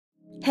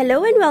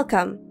Hello and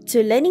welcome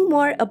to learning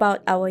more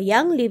about our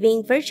Young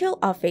Living Virtual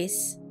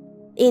Office.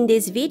 In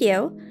this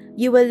video,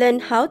 you will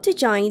learn how to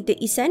join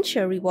the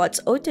Essential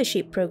Rewards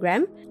Autoship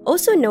program,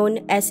 also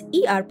known as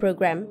ER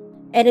program,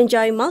 and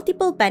enjoy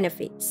multiple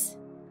benefits.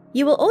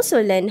 You will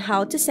also learn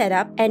how to set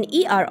up an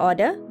ER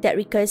order that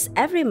recurs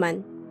every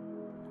month.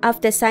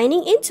 After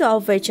signing into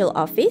our virtual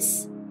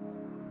office,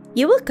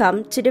 you will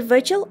come to the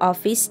Virtual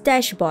Office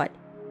dashboard.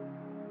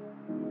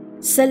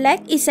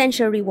 Select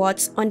Essential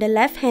Rewards on the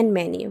left-hand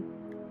menu.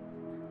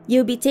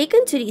 You'll be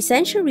taken to the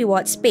Essential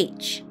Rewards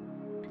page.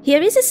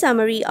 Here is a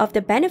summary of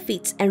the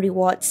benefits and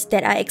rewards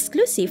that are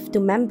exclusive to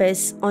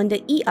members on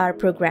the ER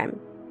program.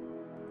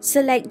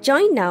 Select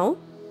Join Now,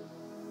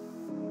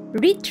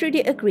 read through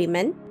the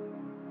agreement,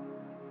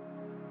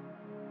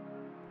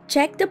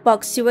 check the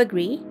box to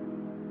agree,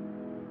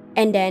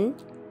 and then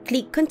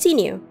click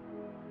Continue.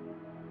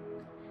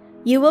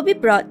 You will be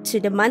brought to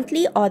the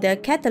monthly order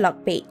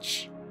catalog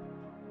page.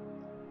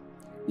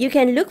 You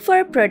can look for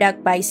a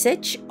product by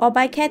search or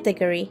by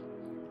category.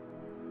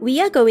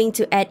 We are going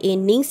to add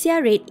in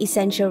Ningxia Red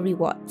Essential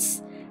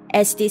Rewards,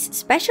 as this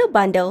special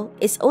bundle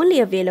is only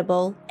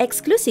available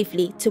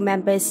exclusively to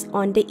members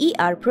on the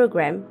ER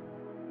program.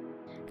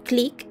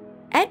 Click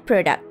Add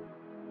Product.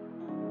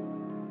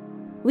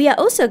 We are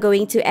also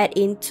going to add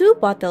in 2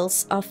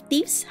 bottles of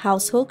Thieves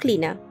Household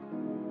Cleaner.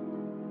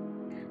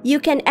 You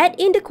can add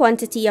in the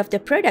quantity of the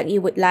product you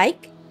would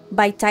like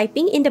by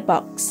typing in the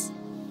box.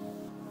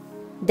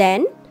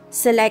 Then,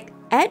 select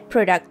Add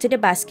Product to the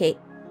basket.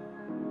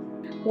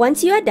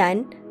 Once you are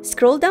done,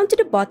 scroll down to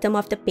the bottom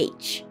of the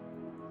page.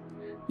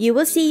 You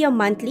will see your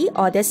monthly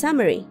order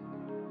summary.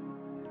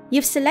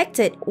 You've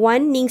selected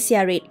 1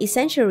 Ningxia Red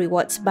Essential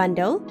Rewards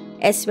bundle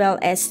as well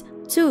as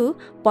 2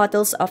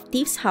 bottles of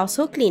Thieves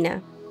Household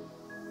Cleaner.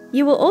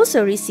 You will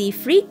also receive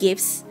free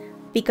gifts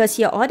because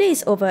your order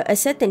is over a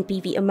certain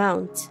PV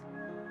amount.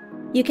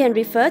 You can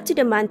refer to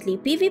the monthly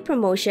PV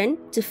promotion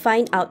to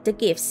find out the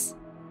gifts.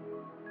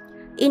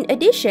 In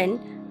addition,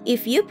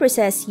 if you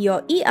process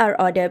your ER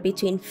order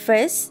between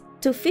 1st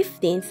to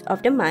 15th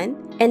of the month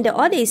and the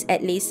order is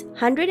at least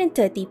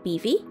 130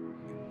 PV,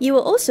 you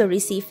will also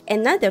receive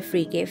another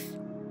free gift.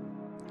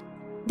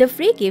 The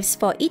free gifts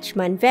for each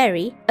month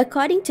vary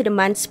according to the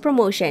month's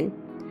promotion,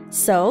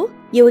 so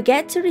you will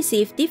get to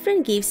receive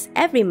different gifts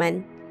every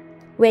month.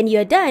 When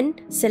you're done,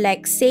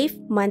 select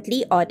Save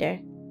Monthly Order.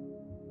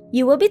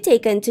 You will be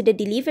taken to the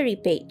delivery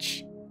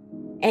page.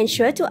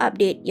 Ensure to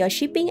update your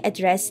shipping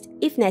address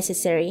if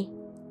necessary.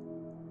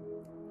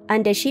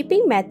 Under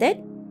Shipping Method,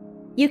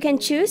 you can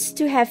choose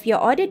to have your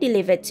order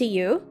delivered to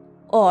you,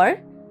 or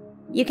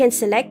you can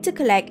select to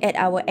collect at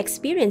our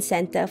Experience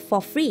Center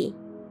for free.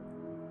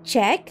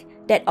 Check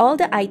that all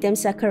the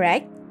items are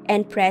correct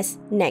and press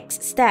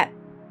Next Step.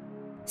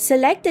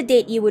 Select the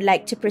date you would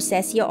like to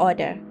process your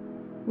order.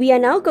 We are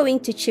now going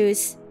to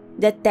choose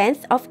the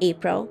 10th of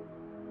April.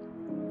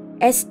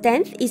 As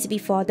 10th is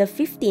before the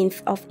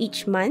 15th of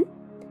each month,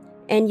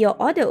 and your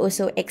order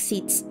also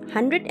exceeds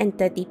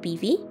 130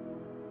 PV,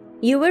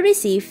 you will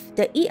receive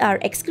the ER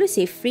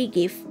exclusive free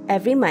gift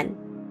every month.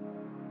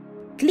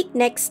 Click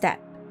Next Step.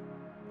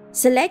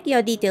 Select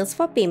your details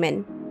for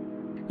payment.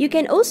 You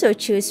can also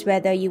choose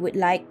whether you would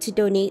like to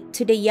donate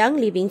to the Young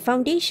Living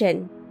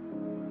Foundation.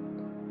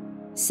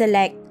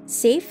 Select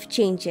Save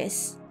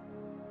Changes.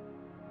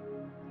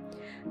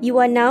 You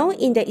are now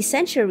in the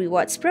Essential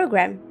Rewards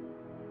program.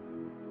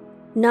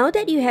 Now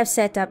that you have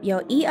set up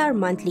your ER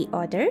monthly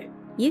order,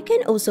 you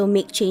can also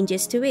make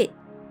changes to it.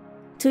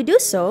 To do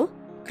so,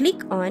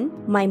 click on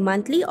My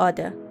Monthly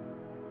Order.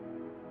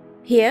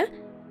 Here,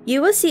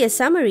 you will see a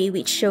summary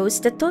which shows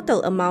the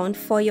total amount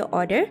for your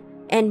order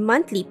and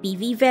monthly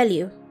PV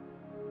value.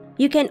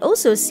 You can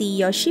also see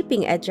your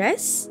shipping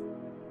address,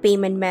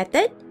 payment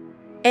method,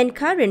 and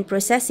current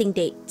processing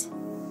date.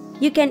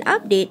 You can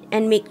update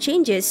and make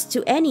changes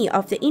to any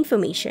of the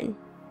information.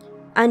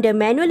 Under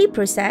Manually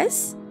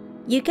Process,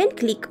 you can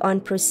click on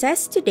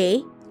Process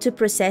Today to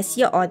process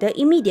your order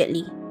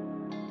immediately.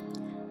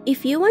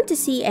 If you want to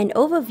see an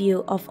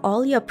overview of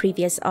all your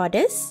previous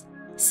orders,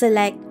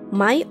 select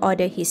My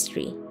Order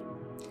History.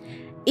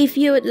 If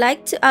you would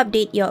like to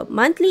update your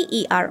monthly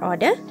ER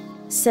order,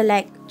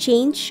 select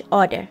Change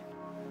Order.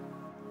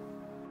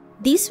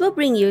 This will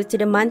bring you to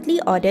the monthly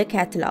order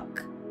catalog.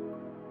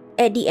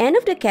 At the end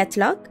of the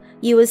catalog,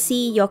 you will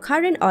see your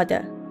current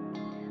order.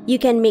 You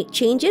can make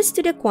changes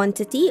to the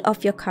quantity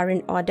of your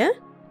current order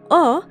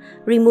or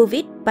remove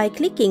it by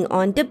clicking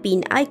on the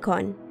bin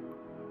icon.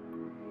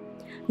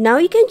 Now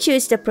you can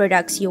choose the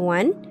products you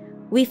want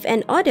with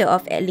an order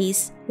of at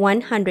least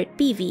 100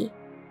 PV.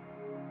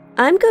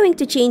 I'm going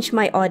to change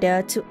my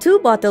order to 2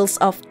 bottles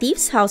of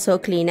Thieves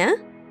Household Cleaner,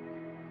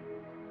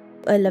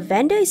 a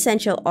Lavender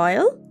Essential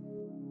Oil,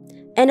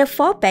 and a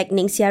 4-pack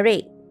Ningxia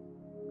Red.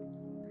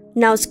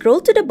 Now scroll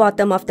to the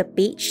bottom of the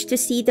page to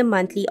see the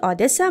monthly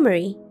order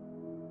summary.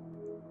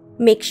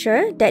 Make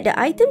sure that the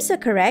items are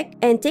correct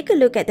and take a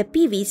look at the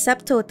PV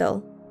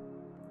subtotal.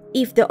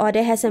 If the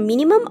order has a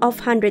minimum of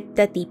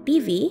 130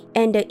 PV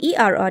and the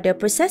ER order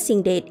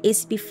processing date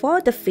is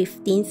before the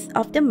 15th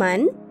of the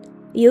month,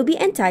 you'll be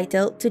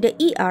entitled to the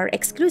ER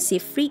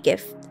exclusive free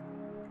gift.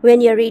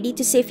 When you're ready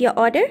to save your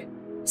order,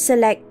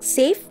 select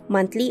Save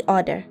Monthly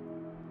Order.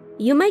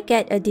 You might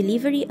get a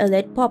delivery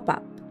alert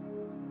pop-up.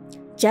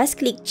 Just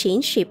click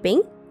Change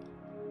Shipping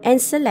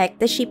and select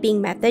the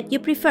shipping method you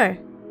prefer.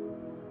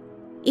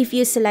 If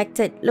you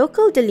selected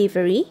Local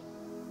Delivery,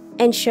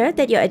 ensure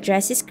that your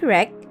address is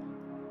correct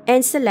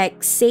and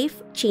select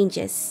Save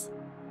Changes.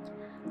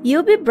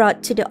 You'll be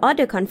brought to the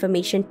order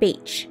confirmation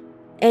page,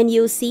 and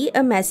you'll see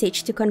a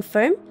message to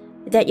confirm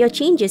that your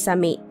changes are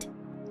made.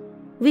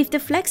 With the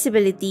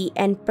flexibility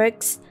and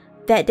perks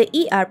that the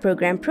ER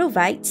program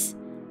provides,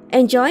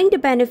 enjoying the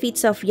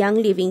benefits of Young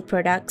Living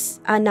products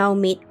are now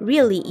made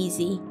really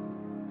easy.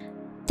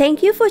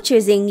 Thank you for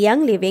choosing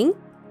Young Living,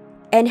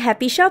 and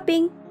happy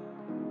shopping!